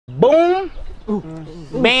Boom,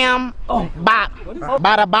 bam, bop,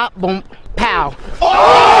 bada bop, boom, pow.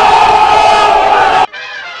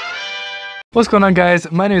 What's going on,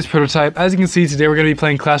 guys? My name is Prototype. As you can see, today we're going to be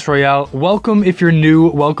playing Clash Royale. Welcome if you're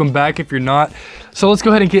new, welcome back if you're not. So let's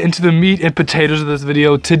go ahead and get into the meat and potatoes of this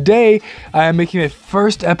video. Today, I am making my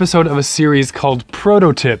first episode of a series called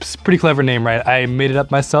ProtoTips. Pretty clever name, right? I made it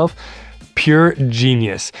up myself. Pure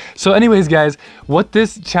genius. So anyways, guys, what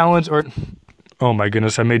this challenge oh my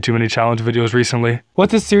goodness, I made too many challenge videos recently. What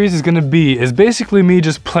this series is going to be is basically me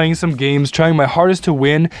just playing some games, trying my hardest to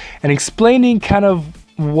win, and explaining kind of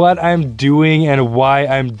what I'm doing and why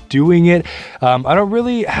I'm doing it. I don't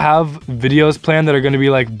really have videos planned that are going to be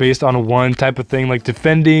like based on one type of thing, like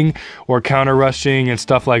defending or counter rushing and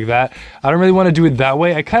stuff like that. I don't really want to do it that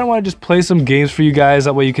way. I kind of want to just play some games for you guys.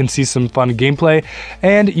 That way you can see some fun gameplay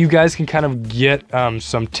and you guys can kind of get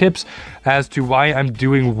some tips as to why I'm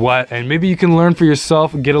doing what, and maybe you can learn for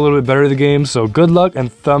yourself and get a little bit better at the game. So good luck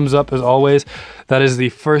and thumbs up as always. That is the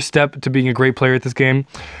first step to being a great player at this game.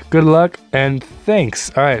 Good luck and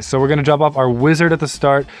thanks. All right, so we're gonna drop off our wizard at the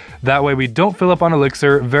start. That way we don't fill up on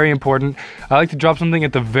elixir, very important. I like to drop something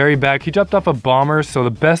at the very back. He dropped off a bomber, so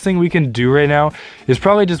the best thing we can do right now is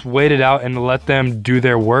probably just wait it out and let them do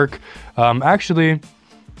their work. Actually,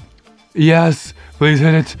 yes, please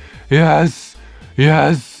hit it. Yes,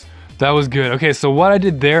 yes. That was good. Okay, so what I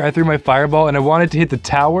did there, I threw my fireball and I wanted to hit the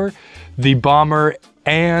tower, the bomber,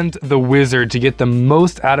 and the wizard to get the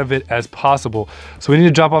most out of it as possible. So we need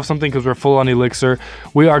to drop off something because we're full on elixir.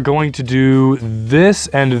 We are going to do this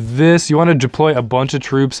and this. You want to deploy a bunch of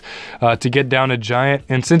troops to get down a giant.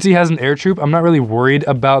 And since he has an air troop, I'm not really worried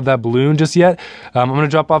about that balloon just yet. I'm going to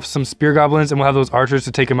drop off some spear goblins and we'll have those archers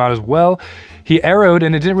to take him out as well. He arrowed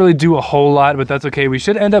and it didn't really do a whole lot, but that's okay. We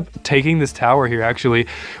should end up taking this tower here, actually.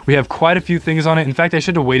 We have quite a few things on it. In fact, I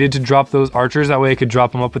should have waited to drop those archers. That way I could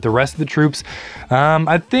drop them up with the rest of the troops.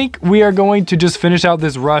 I think we are going to just finish out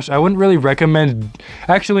this rush. I wouldn't really recommend...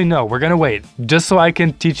 Actually, no, we're going to wait. Just so I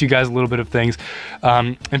can teach you guys a little bit of things.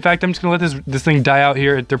 In fact, I'm just going to let this thing die out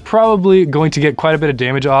here. They're probably going to get quite a bit of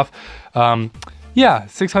damage off. Yeah,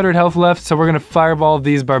 600 health left, so we're going to fireball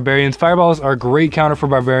these barbarians. Fireballs are a great counter for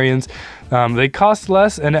barbarians. They cost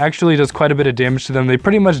less and actually does quite a bit of damage to them. They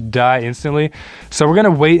pretty much die instantly. So we're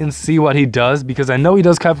going to wait and see what he does because I know he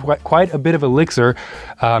does have quite a bit of elixir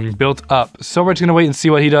built up. So we're just going to wait and see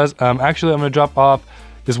what he does. Actually, I'm going to drop off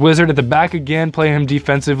this wizard at the back again, play him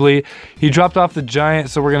defensively. He dropped off the giant,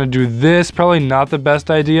 so we're going to do this. Probably not the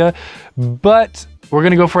best idea, but we're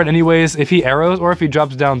going to go for it anyways. If he arrows or if he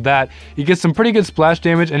drops down that, he gets some pretty good splash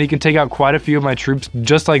damage and he can take out quite a few of my troops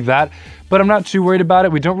just like that. But I'm not too worried about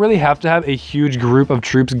it. We don't really have to have a huge group of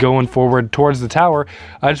troops going forward towards the tower.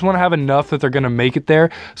 I just want to have enough that they're going to make it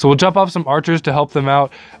there. So we'll drop off some archers to help them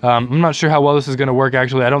out. I'm not sure how well this is going to work,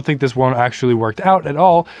 actually. I don't think this one actually worked out at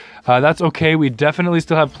all. That's okay. We definitely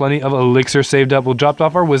still have plenty of elixir saved up. We'll drop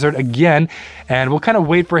off our wizard again, and we'll kind of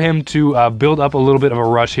wait for him to build up a little bit of a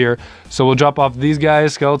rush here. So we'll drop off these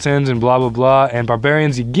guys, skeletons, and blah, blah, blah, and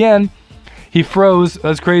barbarians again. He froze.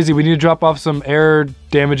 That's crazy. We need to drop off some air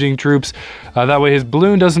damaging troops. That way his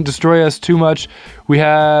balloon doesn't destroy us too much. We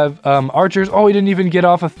have archers. Oh, he didn't even get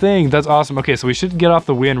off a thing. That's awesome. Okay, so we should get off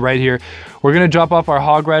the win right here. We're going to drop off our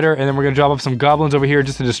hog rider, and then we're going to drop off some goblins over here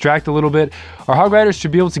just to distract a little bit. Our hog riders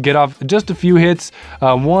should be able to get off just a few hits.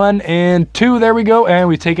 1 and 2. There we go. And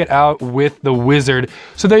we take it out with the wizard.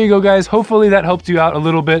 So there you go, guys. Hopefully that helped you out a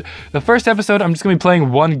little bit. The first episode, I'm just going to be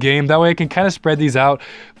playing one game. That way I can kind of spread these out.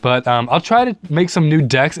 But I'll try to make some new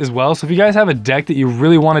decks as well. So if you guys have a deck that you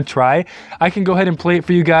really want to try, I can go ahead and play it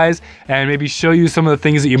for you guys and maybe show you some of the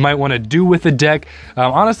things that you might want to do with the deck.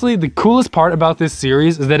 Honestly, the coolest part about this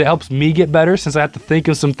series is that it helps me get better since I have to think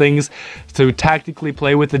of some things to tactically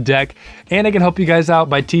play with the deck, and I can help you guys out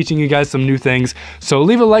by teaching you guys some new things. So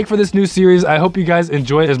leave a like for this new series. I hope you guys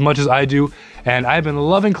enjoy it as much as I do, and I've been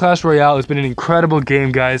loving Clash Royale. It's been an incredible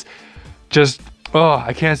game, guys. Just, oh,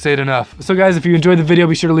 I can't say it enough. So guys, if you enjoyed the video,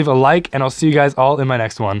 be sure to leave a like, and I'll see you guys all in my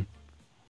next one.